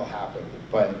don't think it'll happen.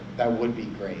 But that would be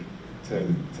great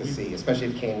to see, especially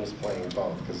if Kane was playing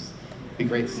both, because it'd be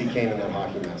great to see Kane in that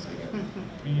hockey mask again.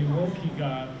 I mean, Loki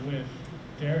got with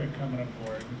Derek coming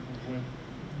aboard with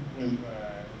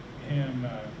him,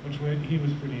 he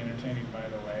was pretty entertaining, by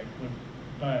the way.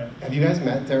 But have you guys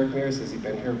met Derek Mears? Has he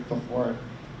been here before?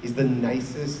 He's the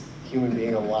nicest human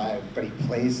being alive, but he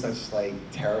plays such like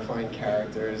terrifying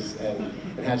characters, and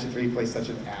in Hatchet 3 he plays such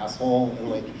an asshole, and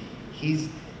like he's,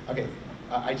 okay,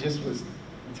 I just was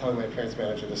telling my parents'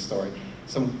 manager this story.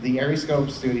 So the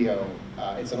Ariscope studio,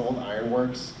 it's an old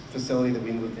ironworks facility that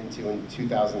we moved into in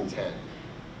 2010.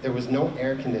 There was no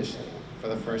air conditioning for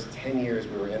the first 10 years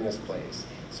we were in this place.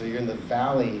 So you're in the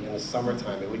valley in the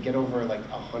summertime, it would get over like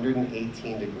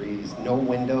 118 degrees, no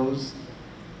windows,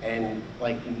 and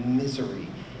like misery.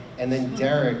 And then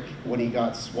Derek, when he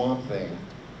got Swamp Thing,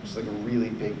 which is like a really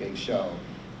big show,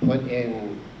 put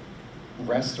in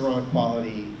restaurant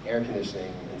quality air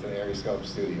conditioning into the Ariscope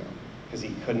studio because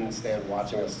he couldn't stand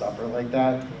watching us suffer like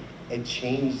that. It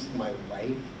changed my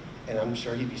life, and I'm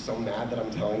sure he'd be so mad that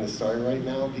I'm telling this story right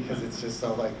now because it's just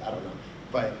so like, I don't know.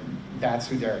 But that's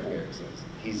who Derek Mears is.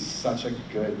 He's such a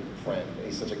good friend.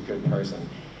 He's such a good person.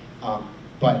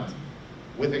 But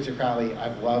with Victor Crowley,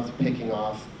 I've loved picking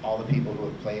off all the people who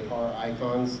have played horror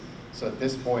icons. So at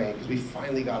this point, because we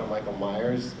finally got a Michael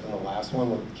Myers in the last one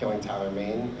with killing Tyler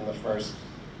Mane in the first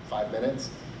 5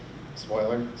 minutes.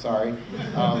 Spoiler, sorry.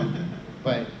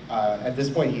 But at this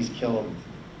point, he's killed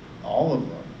all of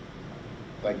them.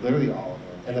 Like literally all of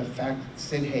them. And the fact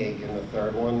Sid Haig in the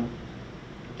third one,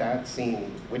 that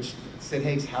scene, which Sid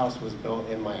Haig's house was built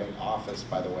in my office,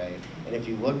 by the way. And if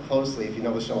you look closely, if you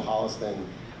know the show Holliston,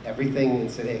 everything in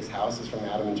Sid Haig's house is from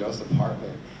Adam and Joe's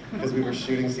apartment. Because we were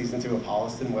shooting season 2 of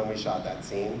Holliston when we shot that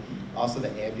scene. Also the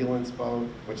ambulance boat,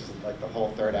 which is like the whole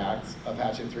third act of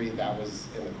Hatchet 3, that was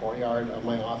in the courtyard of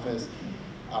my office.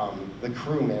 The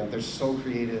crew, man, they're so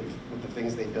creative with the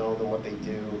things they build and what they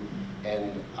do.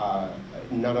 And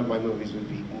none of my movies would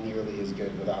be nearly as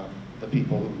good without the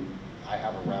people who I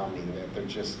have around me. They're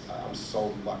just, I'm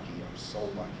so lucky, I'm so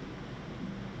lucky.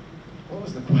 What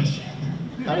was the question?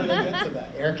 How did I get to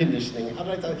that? Air conditioning. How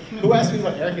did I tell you? Who asked me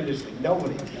about air conditioning?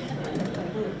 Nobody.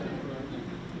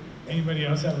 Anybody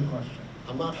else have a question?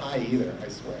 I'm not high either, I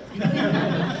swear.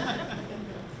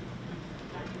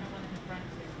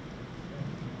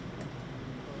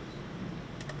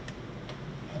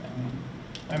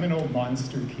 I'm an old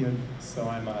monster kid, so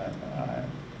I'm a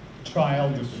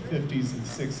child of the 50s and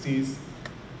 60s.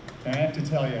 And I have to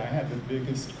tell you, I had the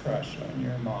biggest crush on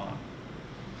your mom.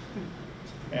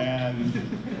 And do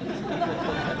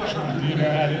you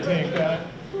know how to take that?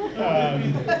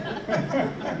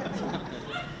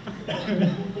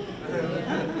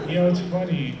 You know what's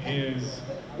funny is...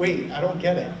 Wait, I don't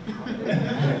get it.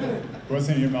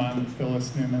 Wasn't your mom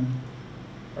Phyllis Newman?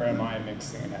 Or am I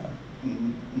mixing it up?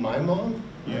 My mom?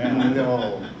 Yeah.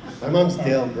 No. My mom's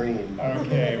Dale Green.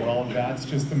 Okay, well, that's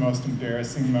just the most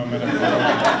embarrassing moment of my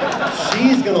life.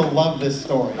 She's gonna love this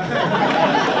story. My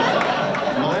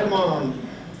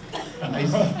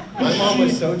mom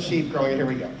was so cheap growing up. Here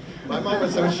we go. My mom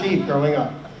was so cheap growing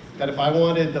up that if I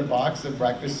wanted the box of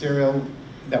breakfast cereal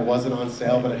that wasn't on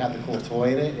sale but it had the cool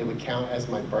toy in it, it would count as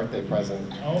my birthday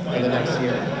present for the next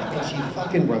year. And she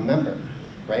fucking remembered,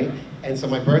 right? And so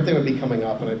my birthday would be coming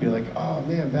up and I'd be like, oh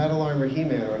man, Battle Armor,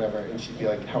 He-Man or whatever. And she'd be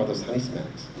like, how are those Honey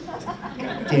Smacks?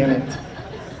 God damn it.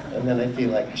 And then I'd be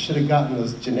like, I should have gotten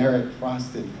those generic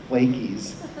frosted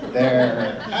flakies.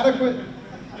 They're adequate.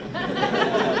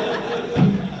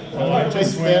 Well, I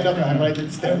just went when I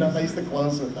did stand up, I used to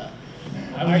close with that.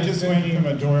 I just went from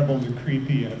adorable to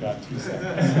creepy in about 2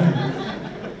 seconds.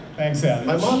 Thanks, Adam.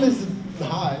 My mom is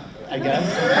hot, I guess.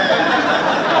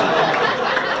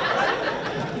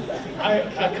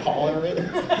 I call her it.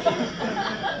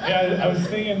 Yeah, I was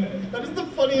thinking... That is the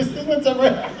funniest thing that's ever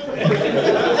happened.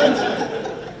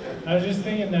 I was just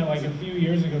thinking that like a few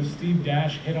years ago, Steve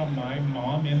Dash hit on my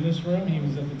mom in this room. He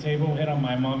was at the table, hit on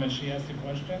my mom as she asked a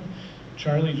question.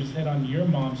 Charlie just hit on your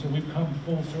mom, so we've come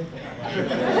full circle.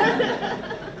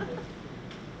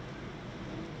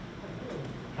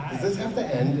 Does this have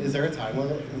to end? Is there a time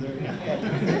limit?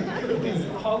 Is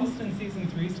Holliston season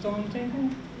 3 still on the table?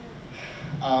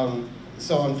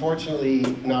 So unfortunately,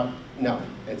 no,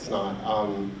 it's not.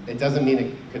 It doesn't mean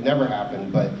it could never happen,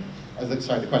 but,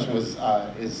 sorry, the question was,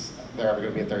 is there ever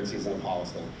going to be a third season of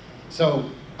Holliston? So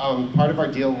part of our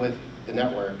deal with the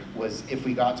network was if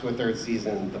we got to a third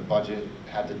season, the budget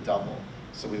had to double.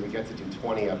 So we would get to do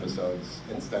 20 episodes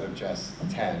instead of just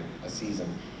 10 a season.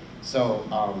 So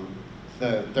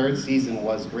the third season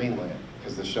was greenlit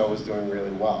because the show was doing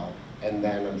really well. And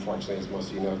then, unfortunately, as most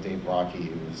of you know, Dave Brocky,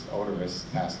 who was odorous,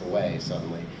 passed away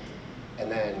suddenly. And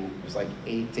then it was like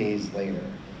 8 days later,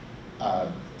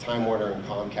 Time Warner and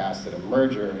Comcast did a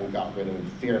merger and got rid of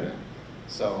FearNet.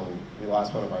 So we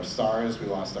lost one of our stars, we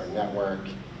lost our network,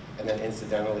 and then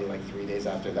incidentally, like 3 days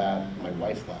after that, my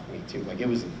wife left me too. Like it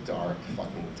was a dark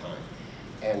fucking time.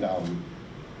 And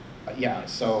yeah,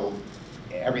 so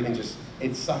everything just,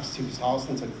 it sucks too, because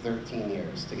Holliston took 13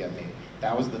 years to get made.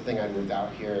 That was the thing I moved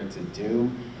out here to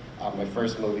do. My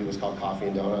first movie was called Coffee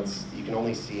and Donuts. You can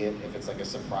only see it if it's like a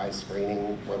surprise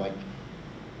screening, where like,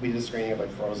 we did a screening of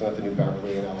like Frozen at the New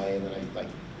Beverly in LA, and then I like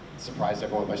surprised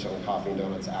everyone by showing Coffee and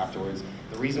Donuts afterwards.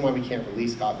 The reason why we can't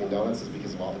release Coffee and Donuts is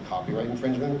because of all the copyright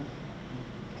infringement.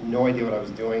 No idea what I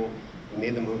was doing. We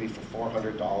made the movie for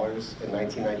 $400 in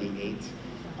 1998.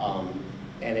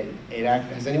 And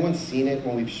has anyone seen it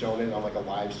when we've shown it on like a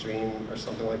live stream or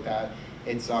something like that?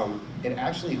 It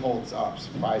actually holds up,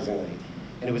 surprisingly.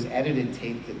 And it was edited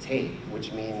tape to tape,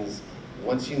 which means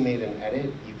once you made an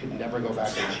edit, you could never go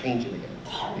back and change it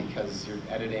again because you're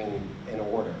editing in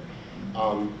order.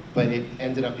 But it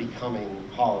ended up becoming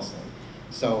Holliston.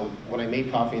 So when I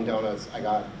made Coffee and Donuts, I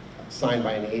got signed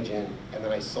by an agent, and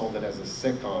then I sold it as a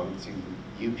sitcom to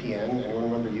UPN.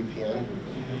 Anyone remember UPN?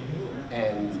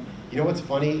 And you know what's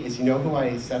funny is, you know who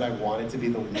I said I wanted to be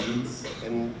the leads?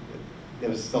 And it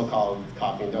was still called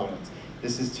Coffee and Donuts.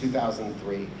 This is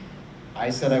 2003. I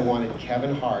said I wanted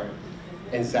Kevin Hart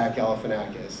and Zach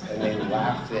Galifianakis, and they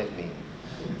laughed at me.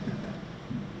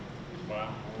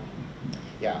 Wow.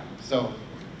 Yeah, so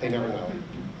they never know.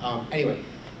 Anyway,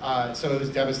 so it was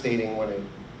devastating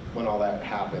when all that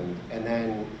happened. And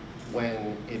then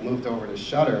when it moved over to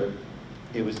Shudder,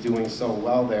 it was doing so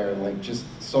well there, and like just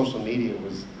social media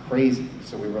was crazy.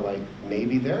 So we were like,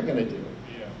 maybe they're gonna do it.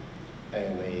 Yeah.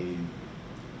 And they,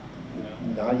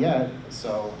 not yet.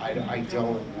 So I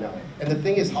don't know. And the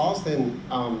thing is, Holliston,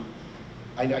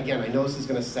 again, I know this is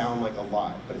gonna sound like a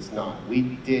lot, but it's not. We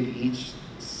did each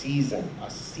season, a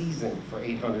season for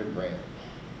 800 grand.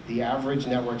 The average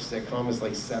network sitcom is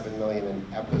like 7 million an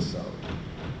episode.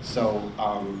 So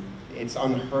it's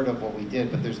unheard of what we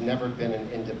did, but there's never been an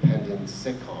independent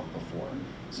sitcom before.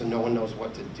 So no one knows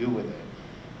what to do with it.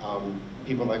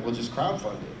 People are like, well, just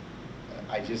crowdfund it.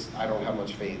 I don't have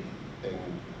much faith in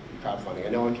crowdfunding. I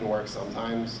know it can work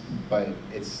sometimes, but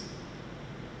it's,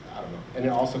 I don't know. And it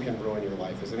also can ruin your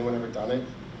life. Has anyone ever done it?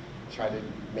 Try to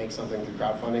make something through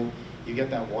crowdfunding? You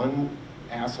get that one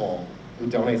asshole who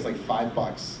donates like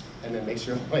 $5 and then makes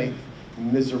your life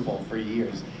miserable for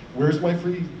years. Where's my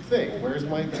free thing? Where's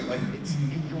my thing? Like,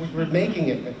 we're making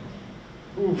it.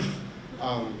 Oof.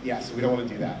 Yeah, so we don't want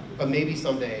to do that. But maybe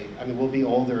someday, I mean, we'll be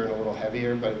older and a little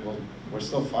heavier, but we're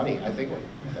still funny. I think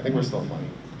we're still funny.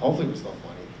 Hopefully we're still funny.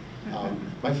 One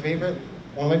of my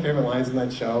favorite lines in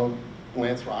that show,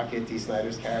 Lance Rocket, Dee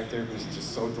Snider's character, who's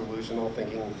just so delusional,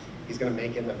 thinking he's gonna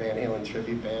make it in the Van Halen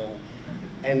tribute band.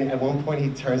 And at one point he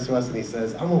turns to us and he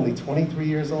says, I'm only 23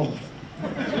 years old.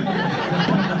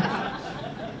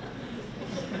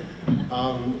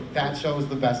 That show was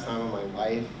the best time of my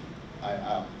life.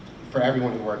 For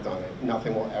everyone who worked on it,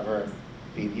 nothing will ever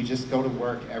beat. You just go to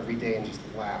work every day and just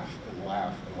laugh and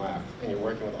laugh and laugh, and you're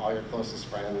working with all your closest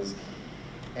friends.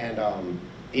 And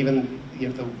even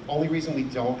the only reason we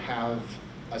don't have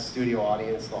a studio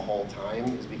audience the whole time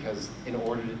is because in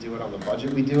order to do it on the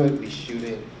budget we do it,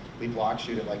 we block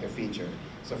shoot it like a feature.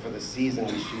 So for the season,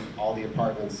 we shoot all the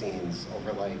apartment scenes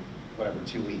over like, whatever,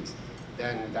 2 weeks.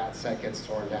 Then that set gets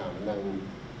torn down, and then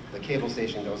the cable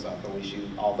station goes up and we shoot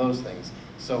all those things.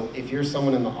 So if you're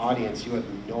someone in the audience, you have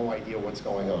no idea what's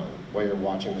going on while you're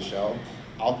watching the show.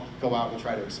 I'll go out and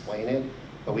try to explain it,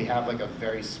 but we have like a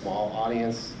very small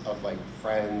audience of like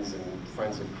friends and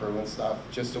crew and stuff,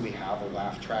 just so we have a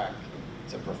laugh track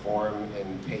to perform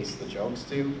and pace the jokes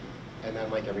to. And then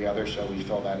like every other show, we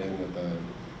fill that in with the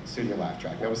studio laugh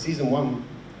track. Now with season 1,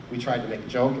 we tried to make a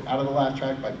joke out of the laugh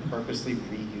track by purposely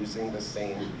reusing the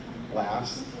same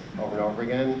laughs over and over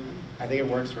again. I think it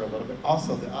works for a little bit.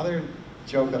 Also, the other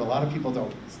joke that a lot of people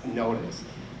don't notice,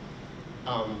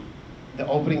 the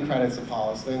opening credits of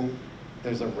Holliston,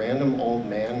 there's a random old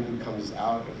man who comes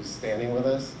out who's standing with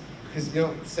us. Because, you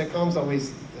know, sitcoms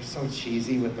always, they're so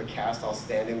cheesy with the cast all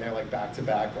standing there like back to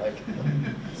back, like.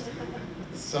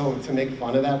 So to make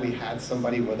fun of that, we had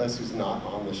somebody with us who's not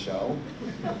on the show,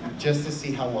 just to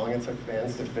see how long it took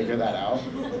fans to figure that out.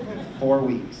 4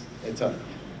 weeks it took.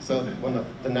 So when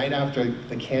the night after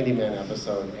the Candyman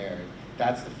episode aired,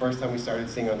 that's the first time we started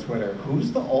seeing on Twitter,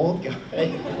 who's the old guy?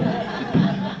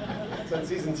 So in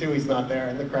season 2, he's not there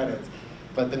in the credits.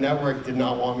 But the network did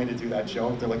not want me to do that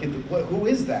joke. They're like, who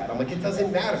is that? I'm like, it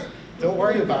doesn't matter. Don't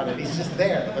worry about it. He's just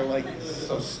there. They're like,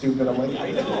 so stupid. I'm like,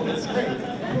 I know, it's great.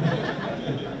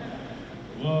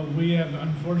 Well, we have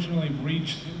unfortunately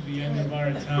reached the end of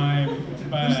our time. Who's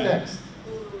next?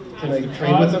 Can I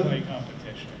trade with them? Cosplay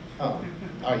competition.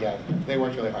 Oh yeah. They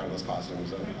worked really hard on those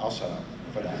costumes. So I'll shut up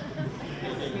for that.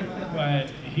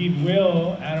 But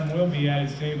Adam will be at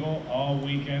his table all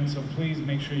weekend, so please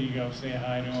make sure you go say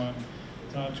hi to him.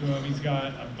 talk to him. He's got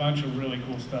a bunch of really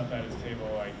cool stuff at his table,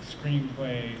 like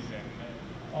screenplays and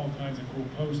all kinds of cool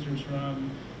posters from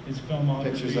his filmography.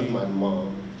 Pictures of my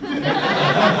mom. Oh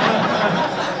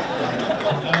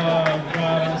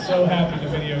God, I'm so happy the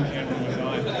video camera was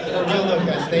on. For real though,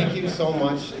 guys, thank you so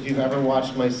much. If you've ever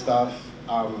watched my stuff,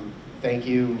 thank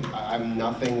you. I'm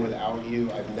nothing without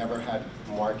you. I've never had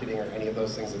marketing or any of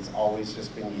those things. It's always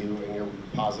just been you and your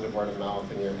positive word of mouth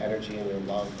and your energy and your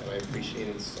love, and I appreciate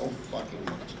it so fucking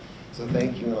much. So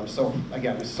thank you, and I'm so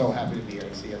happy to be here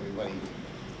and see everybody.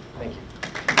 Thank you.